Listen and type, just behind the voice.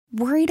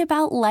Worried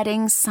about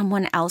letting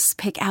someone else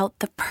pick out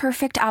the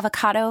perfect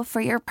avocado for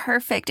your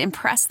perfect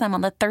impress them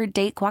on the third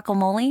date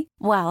guacamole?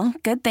 Well,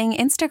 good thing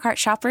Instacart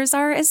shoppers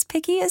are as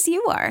picky as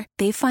you are.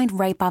 They find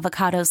ripe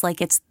avocados like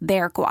it's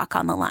their guac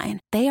on the line.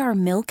 They are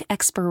milk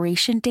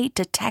expiration date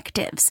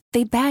detectives.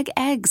 They bag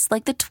eggs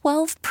like the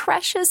 12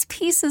 precious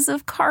pieces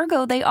of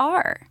cargo they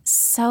are.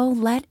 So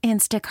let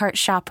Instacart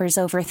shoppers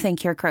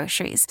overthink your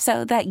groceries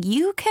so that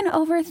you can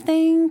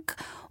overthink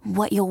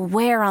what you'll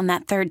wear on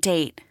that third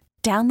date.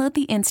 Download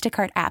the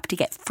Instacart app to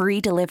get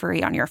free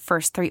delivery on your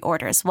first 3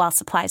 orders while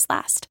supplies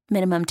last.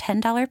 Minimum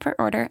 $10 per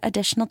order.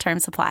 Additional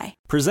terms apply.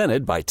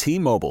 Presented by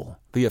T-Mobile,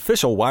 the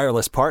official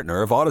wireless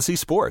partner of Odyssey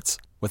Sports.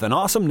 With an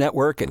awesome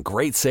network and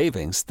great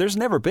savings, there's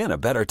never been a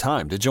better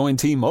time to join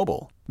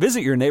T-Mobile. Visit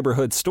your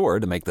neighborhood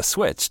store to make the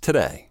switch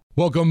today.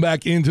 Welcome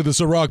back into the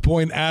Ciroc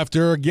Point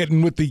after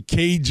getting with the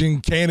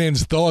Cajun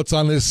Cannon's thoughts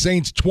on this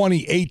Saints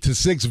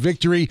 28-6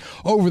 victory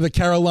over the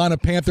Carolina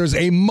Panthers.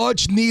 A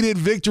much-needed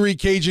victory,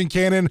 Cajun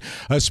Cannon,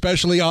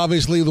 especially,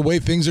 obviously, the way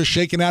things are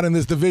shaking out in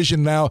this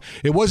division now.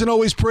 It wasn't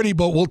always pretty,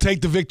 but we'll take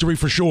the victory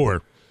for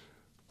sure.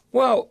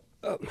 Well,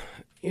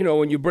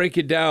 when you break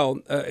it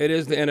down, it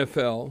is the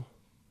NFL.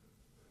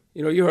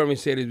 You heard me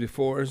say this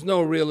before. There's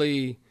no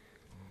really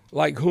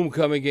like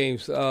homecoming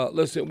games.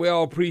 Listen, we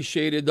all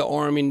appreciated the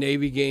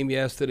Army-Navy game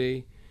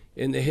yesterday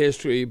in the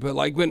history, but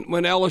like when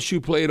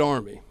LSU played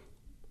Army,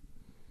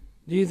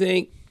 do you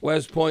think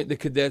West Point, the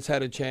cadets,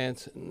 had a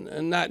chance?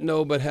 And not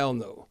no, but hell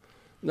no.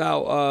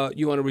 Now,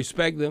 you want to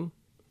respect them,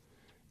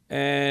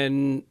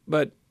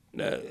 but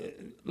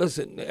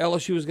listen,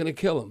 LSU was going to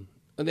kill them.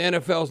 And the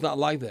NFL's not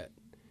like that.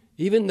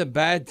 Even the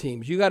bad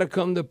teams, you got to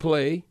come to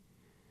play,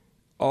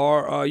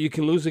 or you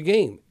can lose a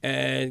game.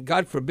 And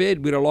God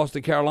forbid we'd have lost to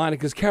Carolina,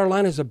 because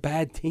Carolina's a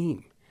bad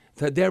team.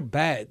 They're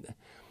bad.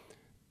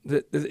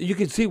 You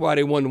can see why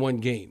they won one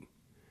game.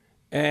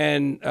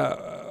 And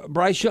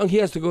Bryce Young, he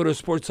has to go to a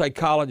sports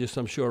psychologist,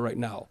 I'm sure, right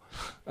now.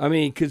 I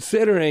mean,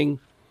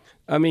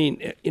 I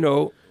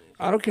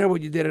don't care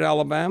what you did at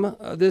Alabama.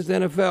 This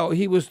NFL,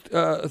 he was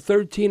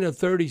 13 of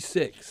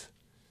 36.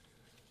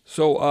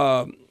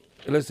 So,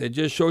 listen, it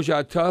just shows you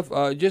how tough.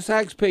 Just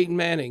ask Peyton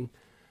Manning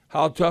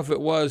how tough it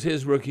was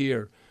his rookie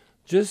year.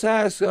 Just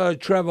ask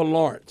Trevor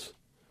Lawrence,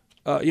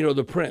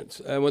 the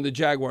Prince, when the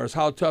Jaguars,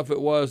 how tough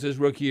it was his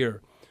rookie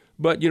year.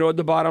 But you know what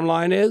the bottom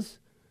line is?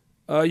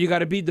 You got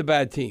to beat the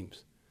bad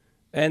teams.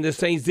 And the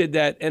Saints did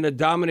that in a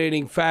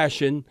dominating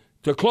fashion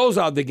to close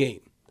out the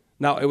game.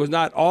 Now, it was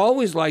not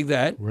always like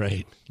that.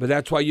 Right. But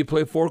that's why you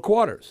play 4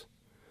 quarters.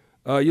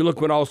 You look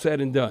when all said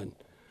and done.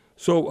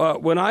 So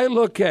when I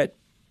look at,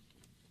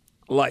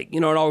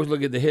 and always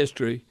look at the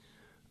history,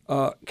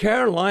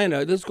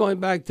 Carolina, this is going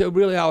back to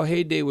really our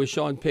heyday with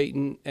Sean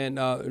Payton and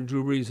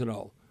Drew Brees and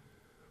all.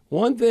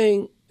 One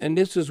thing, and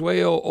this is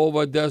way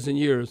over a dozen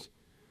years,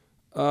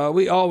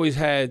 we always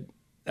had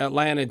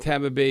Atlanta and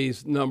Tampa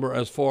Bay's number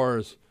as far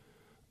as,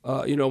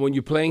 when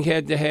you're playing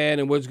head-to-head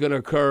and what's going to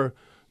occur.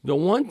 The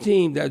one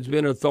team that's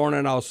been a thorn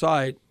in our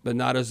side, but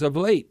not as of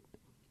late,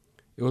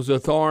 it was a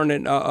thorn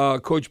in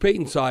Coach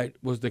Payton's side,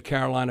 was the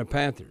Carolina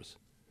Panthers,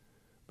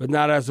 but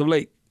not as of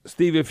late.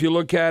 Steve, if you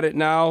look at it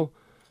now,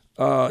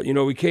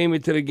 we came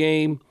into the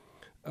game.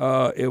 We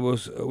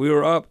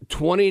were up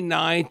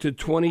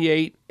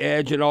 29-28,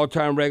 edge in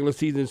all-time regular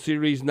season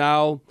series.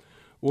 Now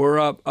we're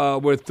up.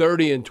 We're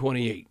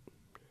 30-28.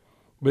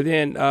 But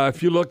then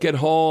if you look at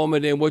home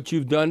and then what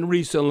you've done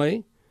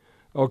recently,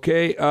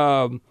 okay,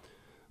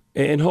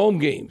 in home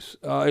games,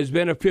 it's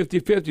been a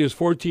 50-50. It's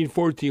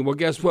 14-14. Well,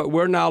 guess what?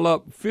 We're now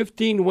up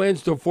 15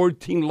 wins to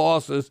 14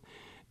 losses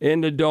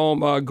in the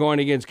Dome going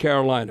against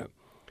Carolina.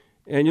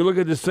 And you look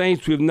at the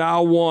Saints, we've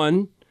now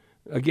won.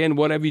 Again,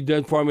 what have you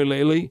done for me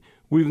lately?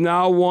 We've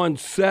now won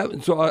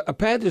 7. So a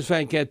Panthers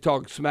fan can't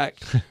talk smack.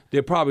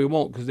 They probably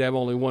won't because they have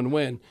only one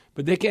win.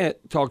 But they can't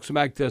talk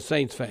smack to a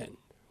Saints fan.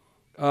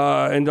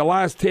 In the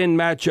last 10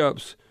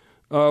 matchups,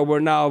 we're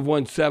now have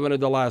won 7 of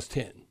the last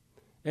 10.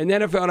 In the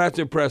NFL, that's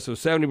impressive,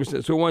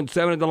 70%. So we won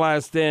 7 of the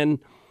last 10.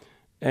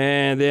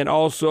 And then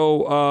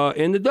also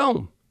in the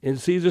Dome, in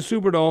Caesar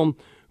Superdome,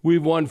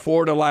 we've won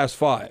 4 of the last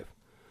 5.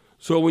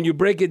 So when you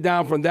break it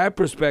down from that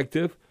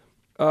perspective,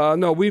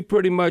 no, we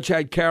pretty much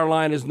had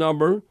Carolina's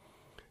number,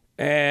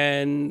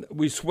 and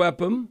we swept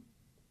them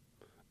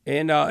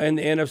in the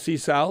NFC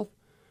South.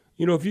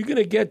 If you're going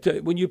to get to,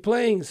 when you're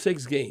playing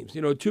 6 games,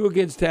 2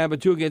 against Tampa,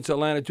 2 against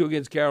Atlanta, 2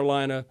 against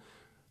Carolina,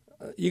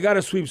 you got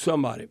to sweep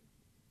somebody.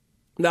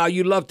 Now,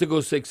 you'd love to go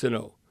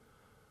 6-0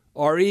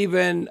 or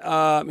even,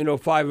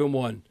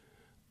 5-1.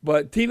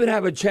 But to even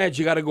have a chance,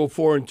 you got to go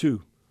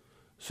 4-2.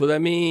 So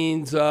that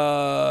means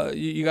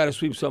you got to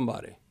sweep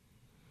somebody.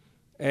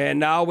 And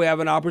now we have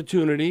an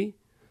opportunity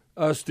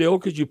still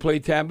because you play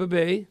Tampa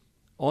Bay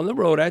on the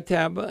road at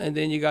Tampa, and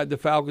then you got the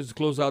Falcons to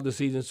close out the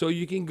season. So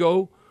you can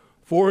go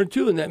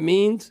 4-2, and that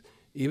means,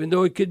 even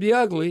though it could be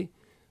ugly,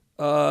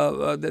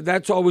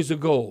 that's always a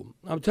goal.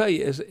 I'm telling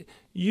you,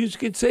 you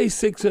could say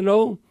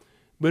 6-0,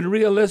 but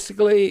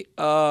realistically,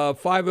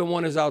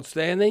 5-1 is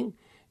outstanding,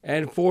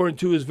 and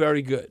 4-2 is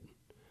very good.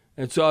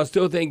 And so I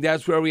still think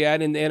that's where we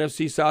at in the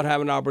NFC South, have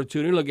an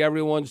opportunity. Look,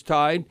 everyone's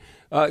tied.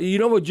 You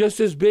know what,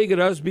 just as big at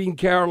us beating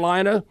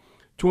Carolina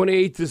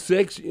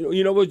 28-6,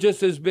 you know what's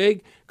just as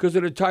big? Because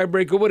of the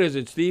tiebreaker. What is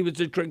it, Steve? It's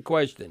a trick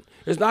question.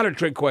 It's not a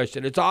trick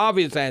question. It's an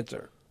obvious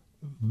answer.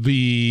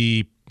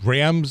 The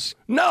Rams?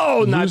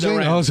 No, not the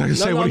Rams. I was going to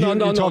say, what are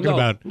you talking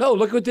about? No,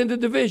 look within the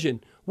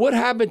division. What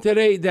happened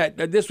today that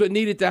this what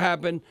needed to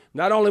happen,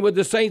 not only with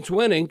the Saints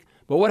winning,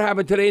 but what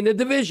happened today in the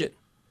division?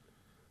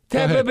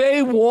 Tampa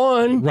Bay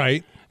won.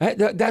 Right.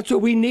 That's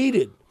what we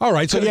needed. All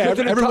right, so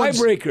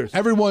tiebreakers.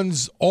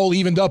 Everyone's all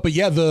evened up, but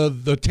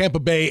the Tampa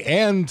Bay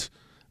and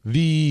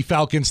the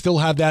Falcons still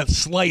have that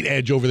slight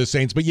edge over the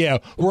Saints. But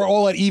we're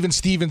all at even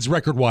Stevens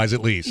record-wise at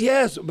least.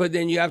 Yes, but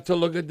then you have to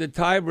look at the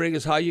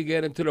tiebreakers, how you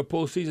get into the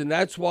postseason.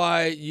 That's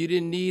why you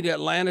didn't need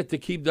Atlanta to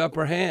keep the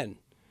upper hand.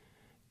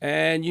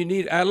 And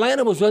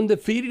Atlanta was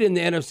undefeated in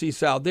the NFC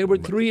South. They were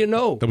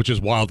 3-0, which is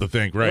wild to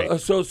think,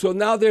 right? So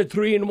now they're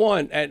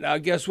 3-1,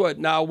 and guess what?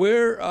 Now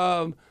we're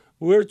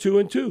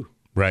 2-2,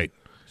 right?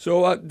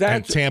 So that's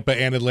and Tampa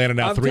and Atlanta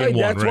now 3-1.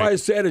 That's why I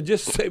said it's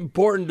just as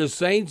important the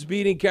Saints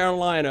beating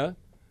Carolina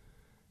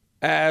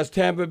as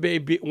Tampa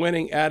Bay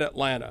winning at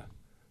Atlanta.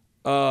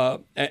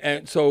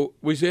 And so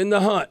we're in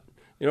the hunt.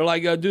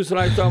 Like Deuce and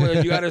I talking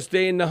about, you got to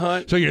stay in the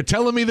hunt. So you're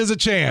telling me there's a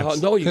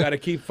chance? No, you got to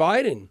keep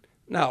fighting.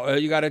 Now,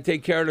 you got to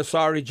take care of the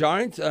sorry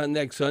Giants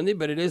next Sunday,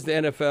 but it is the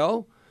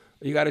NFL.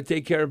 You got to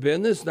take care of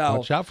business. Now,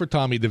 watch out for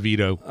Tommy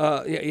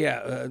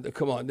DeVito.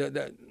 Come on.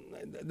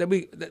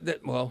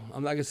 Well,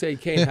 I'm not going to say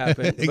it can't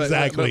happen.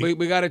 Exactly. But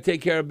we got to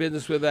take care of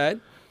business with that.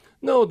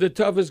 No, the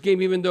toughest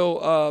game, even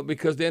though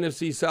because the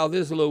NFC South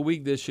is a little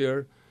weak this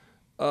year,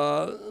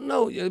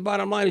 the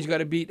bottom line is you got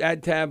to beat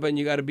at Tampa and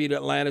you got to beat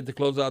Atlanta to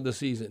close out the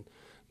season.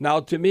 Now,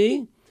 to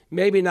me,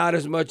 maybe not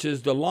as much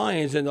as the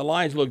Lions. And the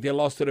Lions, look, they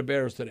lost to the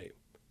Bears today.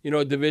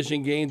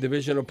 Division game,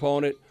 division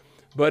opponent.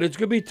 But it's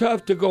going to be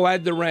tough to go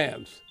at the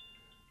Rams.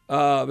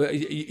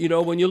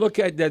 When you look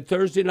at that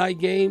Thursday night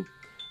game,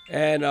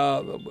 and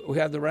we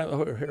have the Rams,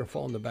 here,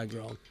 phone in the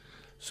background.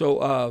 So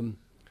I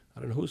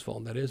don't know whose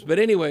phone that is. But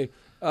anyway,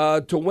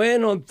 to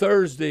win on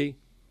Thursday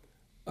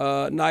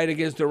night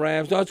against the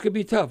Rams, it's going to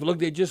be tough. Look,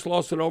 they just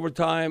lost in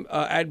overtime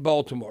at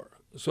Baltimore.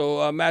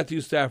 So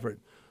Matthew Stafford.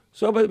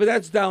 So, but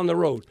that's down the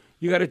road.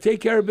 You got to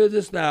take care of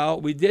business now.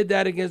 We did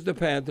that against the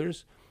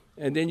Panthers.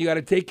 And then you got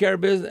to take care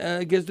of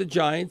business against the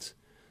Giants.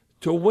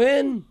 To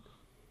win,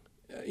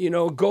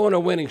 go on a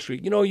winning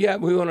streak. We went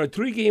on a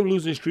 3-game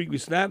losing streak. We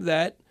snapped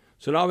that.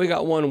 So now we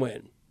got 1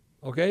 win.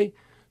 Okay?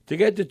 To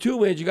get to 2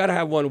 wins, you got to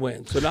have 1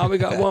 win. So now we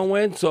got 1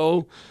 win.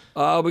 So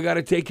we got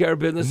to take care of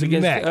business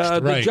against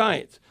the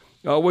Giants.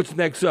 What's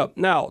next up?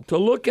 Now, to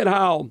look at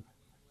how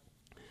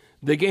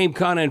the game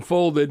kind of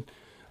unfolded,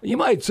 you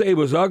might say it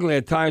was ugly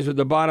at times, but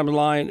the bottom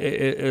line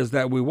is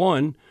that we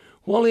won.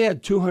 We only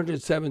had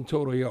 207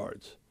 total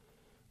yards.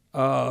 We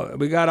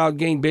got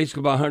outgained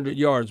basically by 100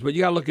 yards. But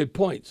you got to look at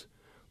points.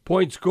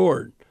 Points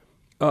scored.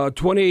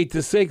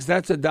 28-6,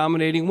 that's a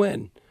dominating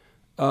win.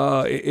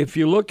 If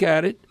you look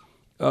at it,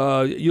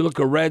 you look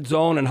at red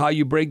zone and how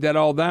you break that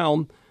all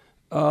down,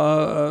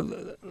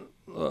 the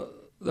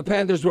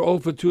Panthers were 0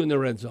 for 2 in the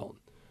red zone.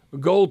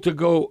 Goal to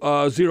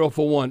go 0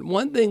 for 1.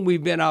 One thing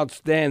we've been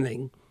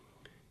outstanding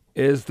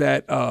is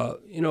that,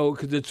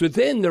 because it's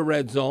within the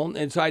red zone,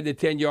 inside the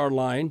 10-yard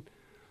line.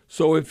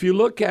 So if you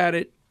look at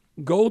it,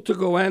 goal to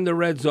go and the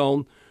red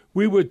zone,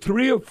 we were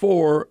 3 of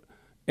 4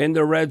 in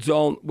the red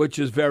zone, which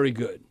is very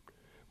good.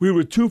 We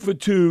were 2 for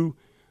 2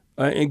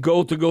 in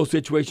goal to go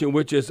situation,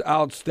 which is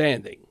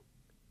outstanding.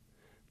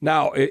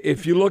 Now,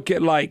 if you look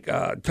at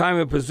time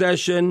of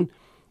possession,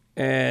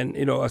 and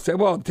I said,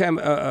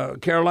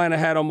 Carolina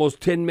had almost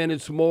 10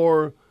 minutes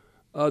more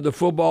the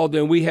football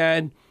than we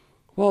had.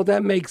 Well,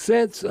 that makes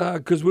sense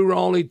because we were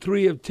only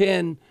 3 of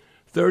 10,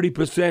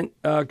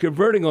 30%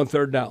 converting on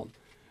third down.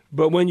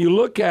 But when you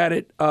look at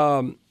it,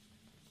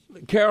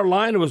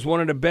 Carolina was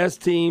one of the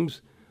best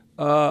teams,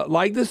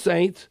 like the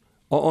Saints,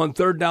 on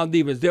third down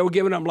defense. They were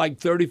giving them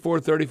 34,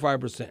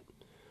 35%.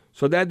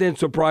 So that didn't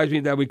surprise me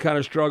that we kind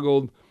of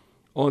struggled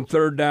on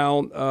third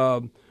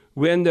down.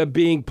 We ended up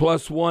being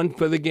 +1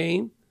 for the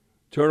game,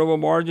 turnover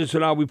margin. So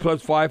now we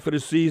 +5 for the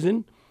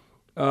season.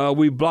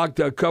 We blocked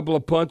a couple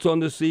of punts on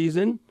the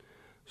season.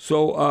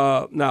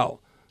 So now,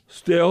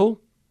 still,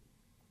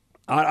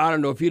 I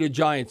don't know if you're the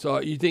Giants,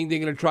 you think they're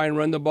going to try and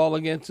run the ball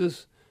against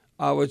us?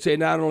 I would say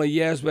not only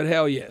yes, but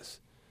hell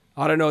yes.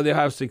 I don't know if they'll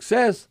have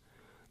success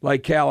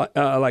like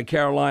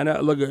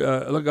Carolina. Look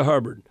at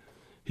Hubbard.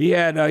 He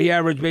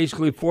averaged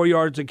basically 4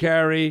 yards a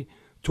carry,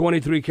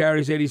 23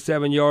 carries,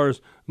 87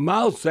 yards.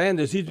 Miles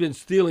Sanders, he's been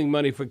stealing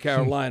money for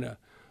Carolina,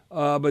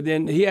 but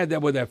then he had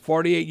that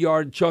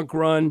 48-yard chunk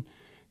run.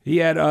 He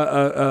had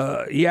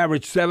he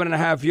averaged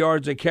 7.5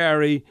 yards a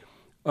carry,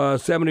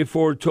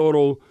 74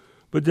 total.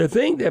 But the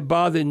thing that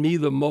bothered me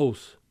the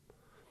most,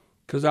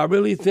 because I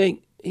really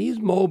think he's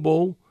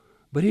mobile,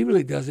 but he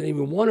really doesn't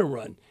even want to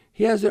run.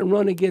 He hasn't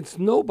run against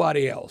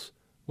nobody else,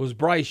 was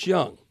Bryce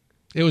Young.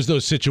 It was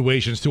those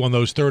situations, too, on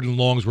those 3rd and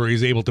longs where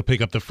he's able to pick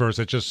up the first.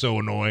 That's just so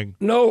annoying.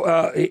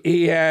 No,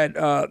 he had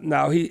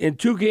in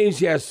 2 games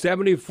he has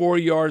 74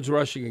 yards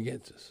rushing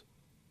against us.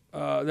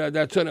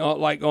 That's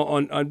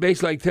on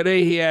base. Like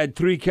today, he had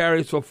 3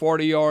 carries for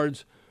 40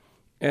 yards,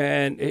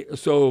 and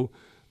so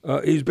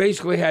he's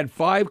basically had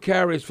 5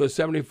 carries for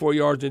 74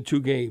 yards in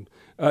 2 games.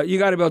 You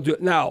got to be able to do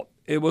it. Now,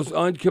 it was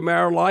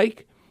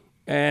un-Kamara-like,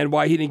 and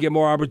why he didn't get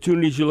more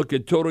opportunities. You look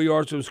at total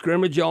yards from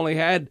scrimmage, he only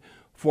had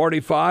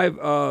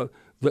 45.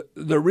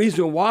 The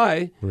reason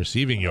why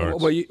receiving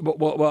yards.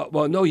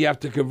 Well, no, you have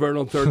to convert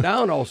on 3rd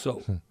down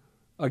also.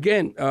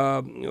 Again,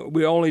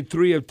 we're only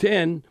 3 of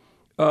 10.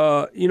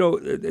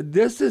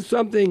 This is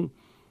something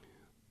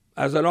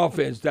as an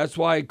offense. That's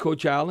why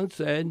Coach Allen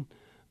said,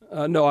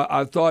 no,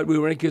 I thought we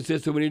were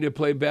inconsistent. We needed to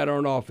play better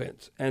on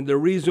offense. And the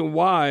reason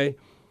why,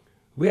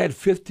 we had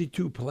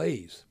 52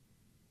 plays.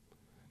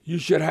 You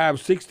should have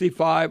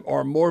 65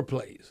 or more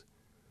plays.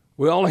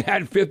 We only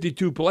had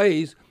 52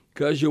 plays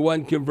because you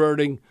weren't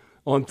converting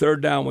on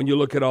 3rd down when you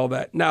look at all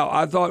that. Now,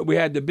 I thought we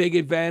had the big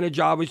advantage,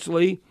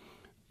 obviously.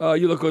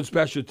 You look on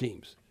special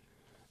teams.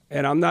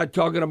 And I'm not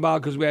talking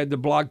about because we had the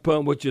block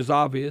punt, which is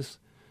obvious.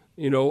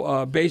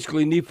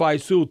 Basically, Nephi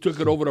Sewell took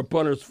it over the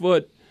punter's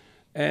foot,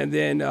 and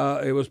then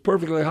it was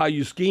perfectly how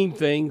you scheme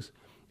things.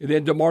 And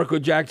then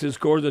DeMarco Jackson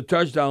scores a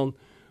touchdown.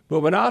 But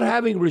without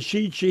having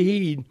Rashid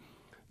Shaheed,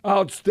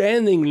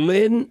 outstanding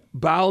Lynn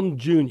Bowden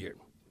Jr.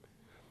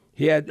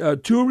 He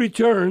had 2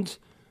 returns,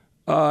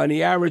 and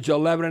he averaged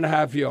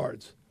 11.5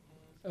 yards.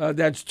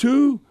 That's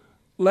 2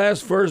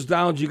 less first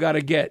downs you got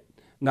to get.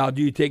 Now,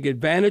 do you take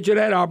advantage of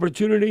that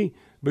opportunity?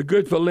 But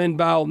good for Lynn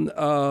Bowden,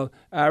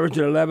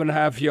 averaging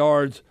 11.5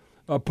 yards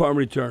a punt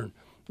return.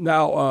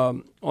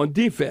 Now, on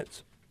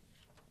defense,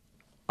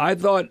 I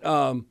thought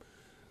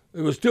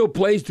there was still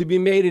plays to be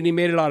made, and he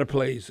made a lot of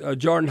plays.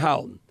 Jordan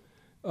Houghton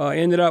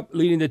ended up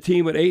leading the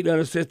team with 8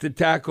 unassisted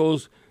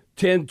tackles,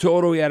 10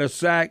 total. He had a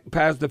sack,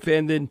 pass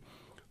defended,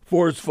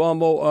 forced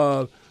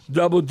fumble.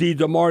 Double D,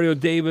 Demario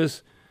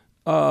Davis.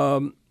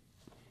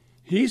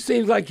 He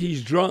seems like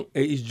he's drunk.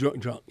 He's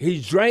drunk.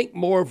 He's drank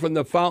more from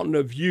the fountain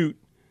of youth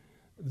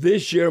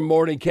this year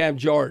more than Cam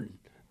Jordan.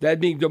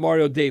 That being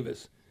Demario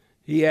Davis.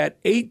 He had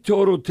 8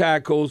 total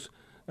tackles,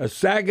 a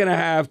sack and a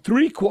half,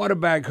 3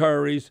 quarterback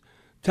hurries,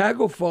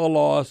 tackle for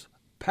loss,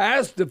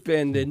 pass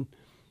defended.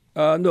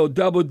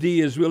 Double D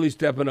is really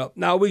stepping up.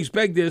 Now we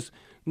expect this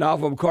now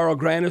from Carl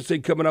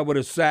Granderson coming up with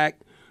a sack,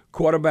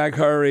 quarterback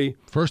hurry.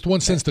 First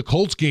one since the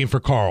Colts game for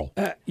Carl.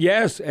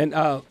 Yes, and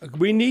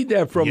we need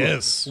that from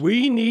him.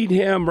 We need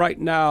him right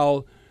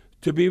now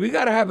to be – we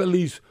got to have at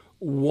least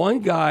one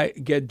guy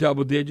get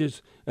double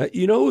digits.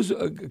 Who's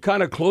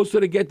kind of closer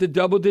to get the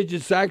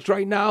double-digit sacks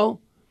right now?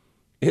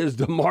 Is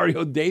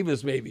Demario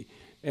Davis maybe.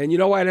 And you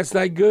know why that's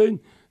not good?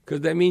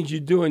 Because that means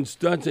you're doing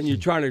stunts and you're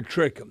trying to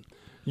trick them.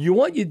 You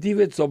want your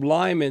defensive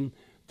lineman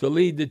to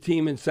lead the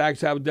team in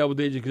sacks, have double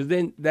digits, because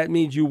then that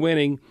means you're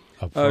winning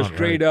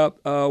straight up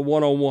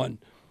one-on-one.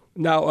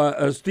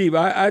 Now, Steve,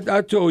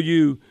 I told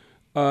you,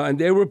 and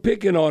they were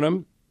picking on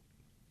him,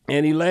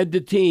 and he led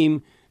the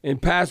team in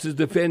passes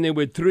defending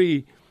with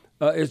 3.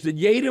 Is it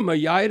Yadam or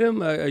Yidam?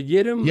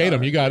 Yidam?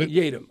 Yadam, you got it.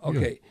 Yadam,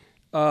 okay.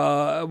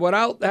 Yeah.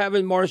 Without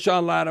having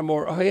Marshawn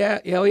Lattimore,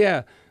 hell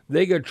yeah,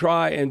 they could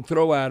try and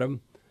throw at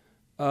him.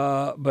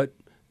 But,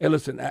 hey,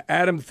 listen,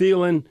 Adam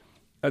Thielen,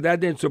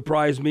 that didn't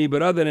surprise me.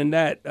 But other than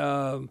that,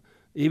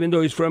 even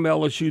though he's from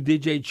LSU,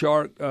 DJ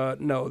Chark,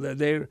 no,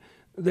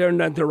 they're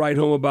nothing to write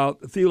home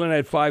about. Thielen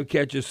had 5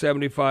 catches,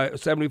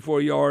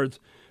 74 yards,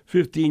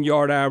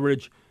 15-yard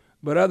average.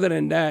 But other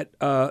than that,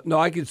 no,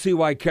 I can see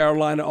why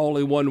Carolina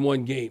only won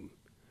 1 game.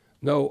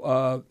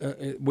 No,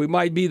 we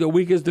might be the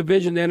weakest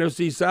division in the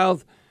NFC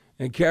South,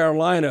 and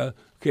Carolina,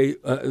 okay,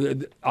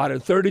 out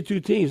of 32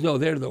 teams, no,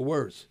 they're the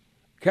worst.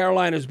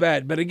 Carolina's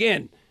bad. But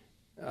again,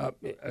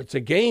 it's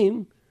a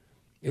game.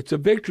 It's a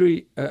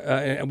victory,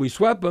 and we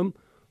swept them.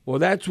 Well,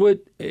 that's what,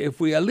 if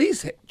we at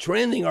least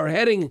trending or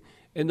heading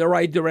in the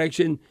right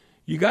direction,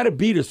 you got to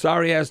beat a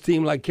sorry-ass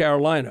team like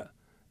Carolina.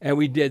 And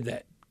we did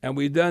that. And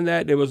we've done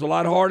that. It was a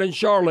lot harder in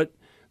Charlotte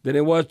than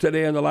it was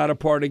today in the latter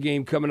part of the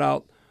game, coming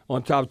out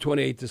on top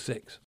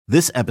 28-6.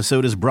 This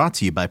episode is brought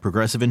to you by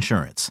Progressive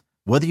Insurance.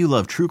 Whether you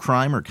love true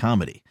crime or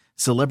comedy,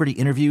 celebrity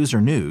interviews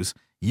or news,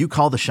 you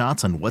call the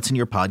shots on what's in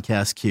your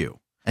podcast queue.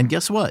 And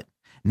guess what?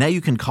 Now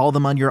you can call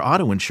them on your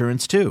auto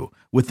insurance too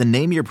with the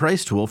Name Your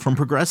Price tool from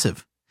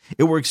Progressive.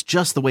 It works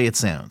just the way it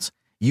sounds.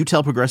 You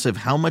tell Progressive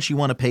how much you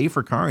want to pay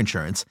for car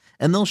insurance,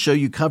 and they'll show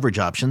you coverage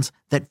options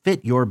that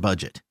fit your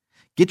budget.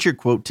 Get your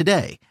quote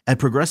today at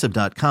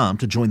Progressive.com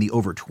to join the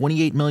over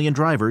 28 million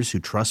drivers who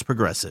trust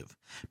Progressive.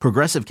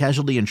 Progressive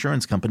Casualty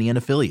Insurance Company and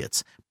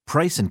Affiliates.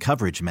 Price and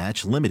coverage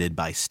match limited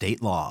by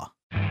state law.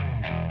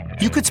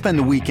 You could spend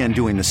the weekend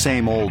doing the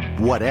same old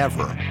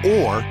whatever,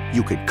 or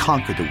you could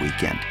conquer the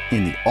weekend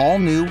in the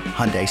all-new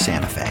Hyundai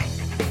Santa Fe.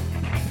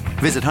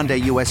 Visit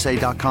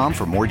HyundaiUSA.com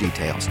for more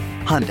details.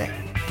 Hyundai,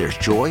 there's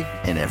joy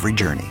in every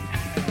journey.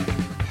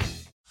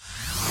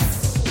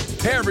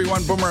 Hey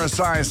everyone, Boomer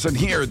Esiason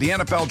here. The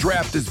NFL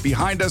draft is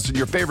behind us and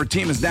your favorite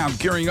team is now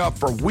gearing up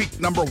for week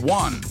number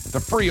 1. The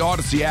free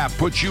Odyssey app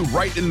puts you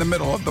right in the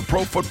middle of the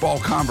pro football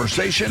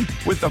conversation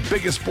with the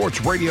biggest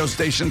sports radio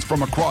stations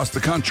from across the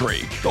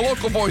country. The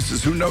local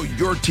voices who know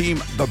your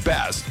team the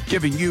best,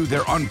 giving you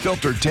their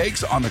unfiltered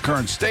takes on the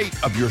current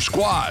state of your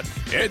squad.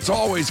 It's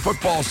always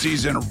football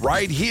season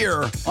right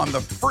here on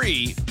the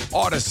free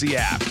Odyssey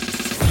app.